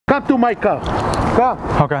Come to my car. Come.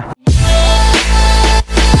 Okay.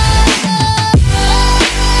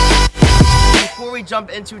 Before we jump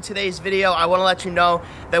into today's video, I want to let you know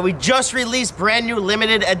that we just released brand new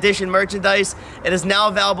limited edition merchandise. It is now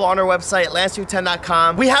available on our website,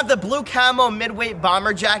 lance210.com. We have the blue camo midweight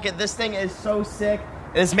bomber jacket. This thing is so sick.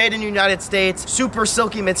 It is made in the United States, super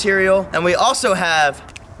silky material. And we also have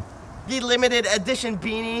the limited edition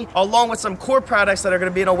beanie, along with some core products that are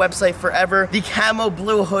gonna be on our website forever. The camo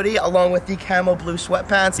blue hoodie, along with the camo blue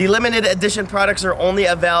sweatpants. The limited edition products are only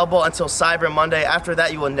available until Cyber Monday. After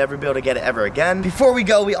that, you will never be able to get it ever again. Before we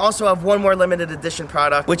go, we also have one more limited edition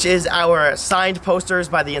product, which is our signed posters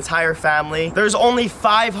by the entire family. There's only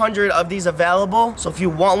 500 of these available, so if you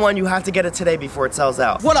want one, you have to get it today before it sells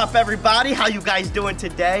out. What up, everybody? How you guys doing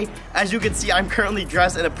today? As you can see, I'm currently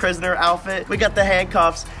dressed in a prisoner outfit. We got the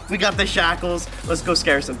handcuffs, we got the shackles. Let's go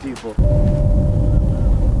scare some people.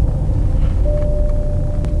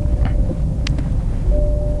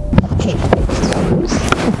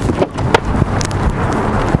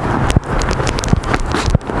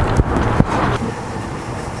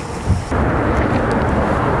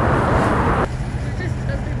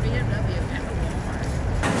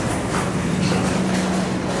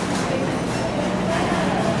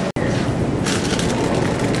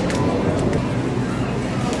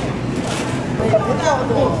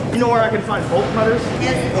 You know where I can find bolt cutters?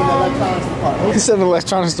 He said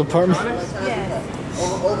electronics department. Yes.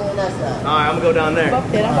 Over on that side. Alright, I'm gonna go down there.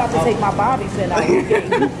 Then I'm about to take my bobby pin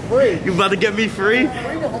out. You about to get me free?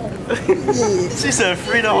 She said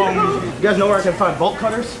free to home. You guys know where I can find bolt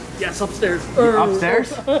cutters? Yes, upstairs.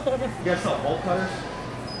 Upstairs? You guys sell bolt cutters?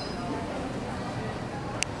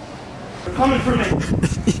 They're coming for me.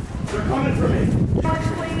 They're coming for me.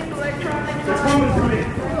 They're coming for me.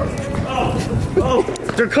 Oh,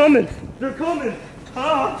 they're coming. They're coming.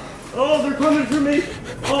 Oh, they're coming for me.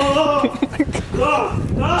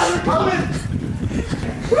 They're coming.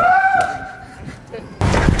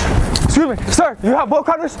 Excuse me, sir, you have bolt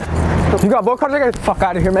cutters? You got bolt cutters? I gotta get the fuck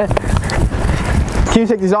out of here, man. Can you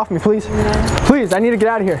take these off me, please? Please, I need to get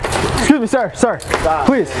out of here. Excuse me, sir, Stop.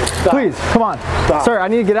 Please, Stop. please, come on. Stop. Sir, I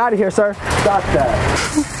need to get out of here, sir. Stop that.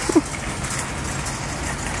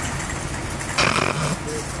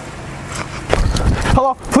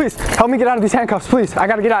 Hello, please, help me get out of these handcuffs, please. I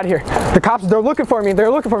gotta get out of here. The cops, they're looking for me. They're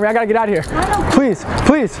looking for me. I gotta get out of here. Please,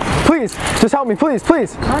 please, please, just help me, please,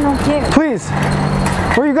 please. I don't care. Please.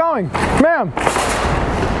 Where are you going? Ma'am.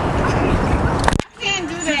 Can't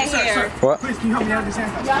do that here. What? Please, can you help me out of these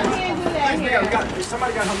handcuffs? Y'all can't do that here.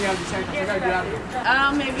 Somebody gotta help me out of these handcuffs. I gotta get out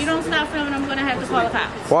of here. If you don't stop filming, I'm gonna have to call the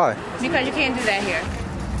cops. Why? Because you can't do that here.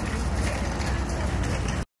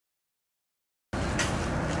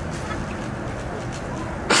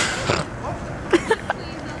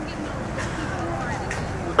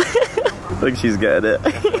 Look, she's got it. I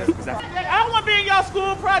don't want to be in your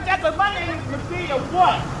school project, but my name is Mafia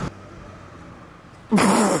what?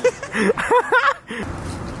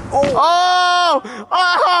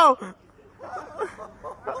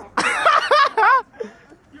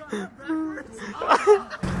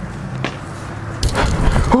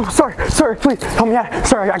 Oh, sorry, please, help me out.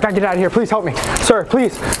 Sorry, I gotta get out of here. Please help me. Sir,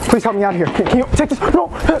 please help me out of here. Can you take this? No.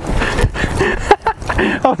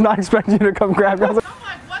 I was not expecting you to come grab me. I was like,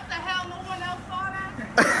 What the hell? No one else saw that?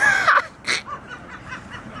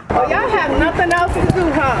 Oh, y'all have nothing else to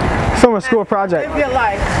do, huh? from a school project. Live your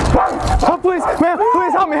life. Oh, please, ma'am,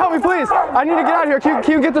 please help me, please. I need to get out of here.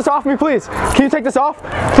 Can you get this off me, please? Can you take this off?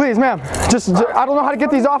 Please, ma'am. Just, I don't know how to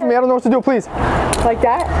get these off of me. I don't know what to do, please. Like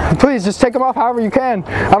that? Please, just take them off however you can.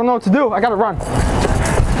 I don't know what to do. I gotta run.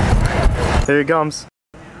 Here he comes.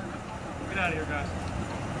 Get out of here, guys.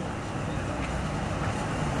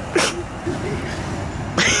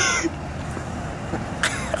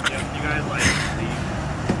 Yeah, you guys like leave.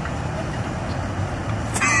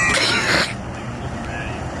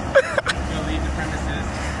 You're gonna leave the premises.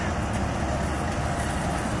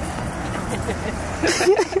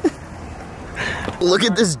 Look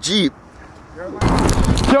at this Jeep.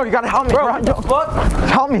 Yo, you gotta help me, bro.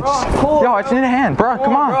 Help me. Bro, cool, yo, I just need a hand, bro.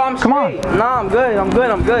 Come on, bro, come on. Nah, I'm good.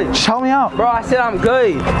 Just help me out. Bro, I said I'm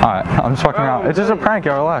good. Alright, I'm just fucking around. It's just a prank,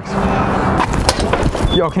 yo, relax.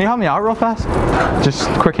 Yo, can you help me out real fast? Just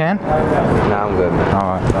quick hand? Nah, I'm good, man.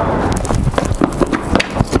 Alright.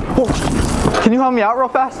 Oh, can you help me out real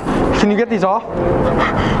fast? Can you get these off?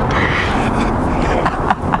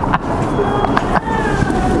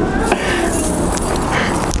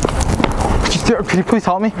 Can you please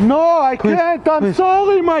help me? No, I can't. I'm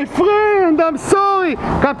sorry, my friend. I'm sorry.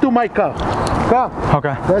 Come to my car. Come.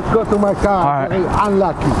 Okay. Let's go to my car. All right.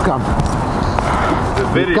 Unlock you. Come.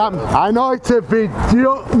 Video. Come. I know it's a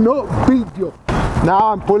video, no video.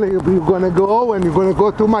 Now I'm pulling. You're gonna go and you're gonna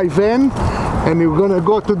go to my van, and you're gonna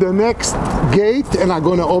go to the next gate, and I'm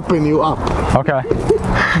gonna open you up. Okay.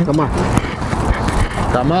 Come on.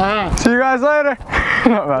 Come on. See you guys later.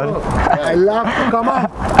 I love. Come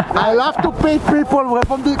on. I love to pay people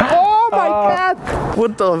from the. Oh my God!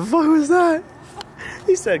 What the fuck was that?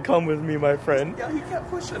 He said, "Come with me, my friend." Yeah, he kept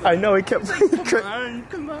pushing. I know he kept. Come on,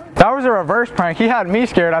 come on. That was a reverse prank. He had me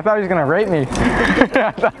scared. I thought he was gonna rape me.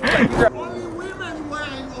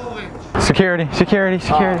 Security, security,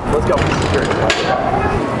 security. Let's go. Security.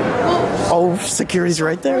 Oh, security's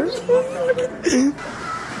right there.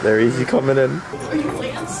 They're easy coming in. Are you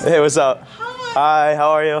Lance? Hey, what's up? Hi, how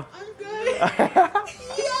are you? I'm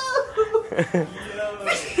good.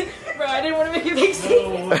 Bro, I didn't want to make a big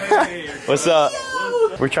scene. What's up?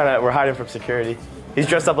 We're hiding from security. He's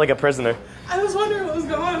dressed up like a prisoner. I was wondering what was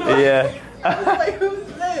going on. Yeah. I was like, who's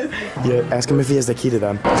this? Yeah, ask him if he has the key to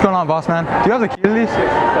them. What's going on, boss man? Do you have the key to these? Is that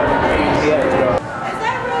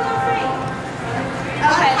real or fake?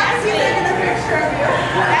 Okay, that's me. Taking a picture of you.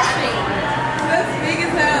 That's me. That's big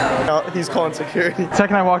as hell. No, he's calling security. The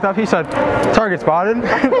second I walked up, he said, "Target spotted."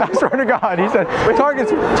 I swear to God, he said,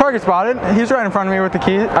 "Target spotted." He's right in front of me with the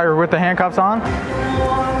key, or with the handcuffs on.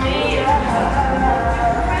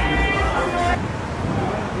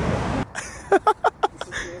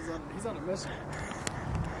 He's on a mission.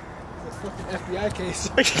 It's a fucking FBI case.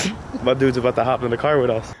 My dude's about to hop in the car with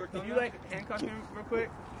us. Can you like handcuff him real quick?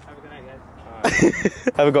 Have a good night,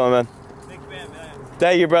 guys. Have a good one, man. Thank you, man.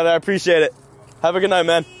 Thank you, brother. I appreciate it. Have a good night,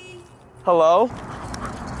 man. Hello?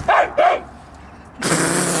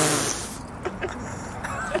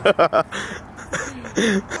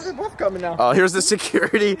 They're both coming now. Oh, here's the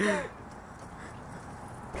security.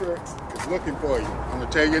 Is looking for you. I'm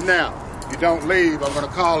gonna tell you now. You don't leave. I'm gonna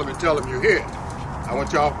call him and tell him you're here. I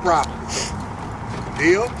want you off property.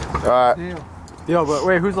 Deal? All right. Yo, but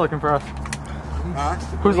wait, who's looking for us? Huh?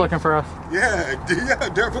 Who's looking for us? Yeah,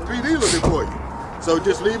 Delta PD looking for you. So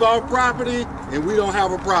just leave our property and we don't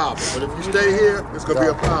have a problem. But if you stay here, it's gonna be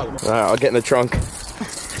a problem. All right, I'll get in the trunk.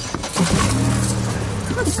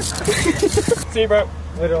 See you, bro.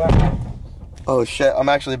 Later. Oh shit, I'm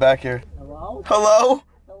actually back here. Hello? Hello?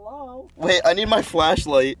 Hello? Wait, I need my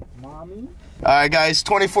flashlight. Mommy? All right, guys,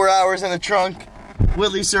 24 hours in the trunk.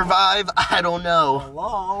 Will he survive? I don't know.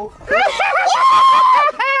 Hello?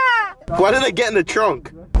 Why did I get in the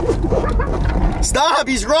trunk? Stop,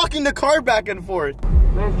 he's rocking the car back and forth.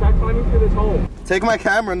 Man, try climbing through this hole. Take my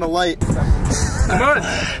camera and the light. Come on.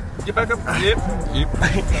 Get back up. Yep.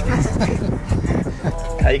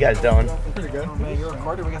 How you guys doing? Pretty good. Oh, man, you're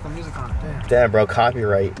recording. We got the music on. Damn, bro,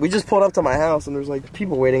 copyright. We just pulled up to my house and there's like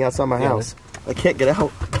people waiting outside my house. I can't get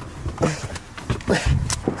out.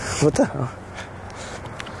 What the hell?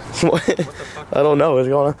 What the fuck? I don't know what's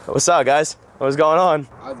going on. What's up, guys? What's going on?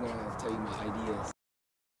 I was gonna tell you my ideas.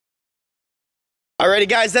 Alrighty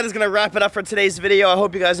guys, that is going to wrap it up for today's video. I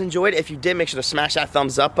hope you guys enjoyed. If you did, make sure to smash that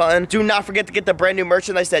thumbs up button. Do not forget to get the brand new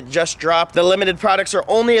merchandise that just dropped. The limited products are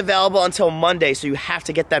only available until Monday, so you have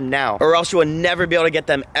to get them now, or else you will never be able to get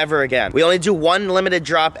them ever again. We only do one limited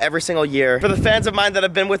drop every single year. For the fans of mine that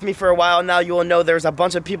have been with me for a while now, you will know there's a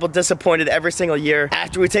bunch of people disappointed every single year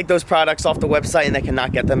after we take those products off the website and they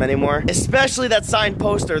cannot get them anymore. Especially that signed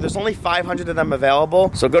poster. There's only 500 of them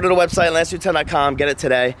available. So go to the website, thru.com, get it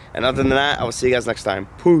today. And other than that, I will see you guys next time.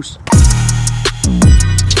 Peace.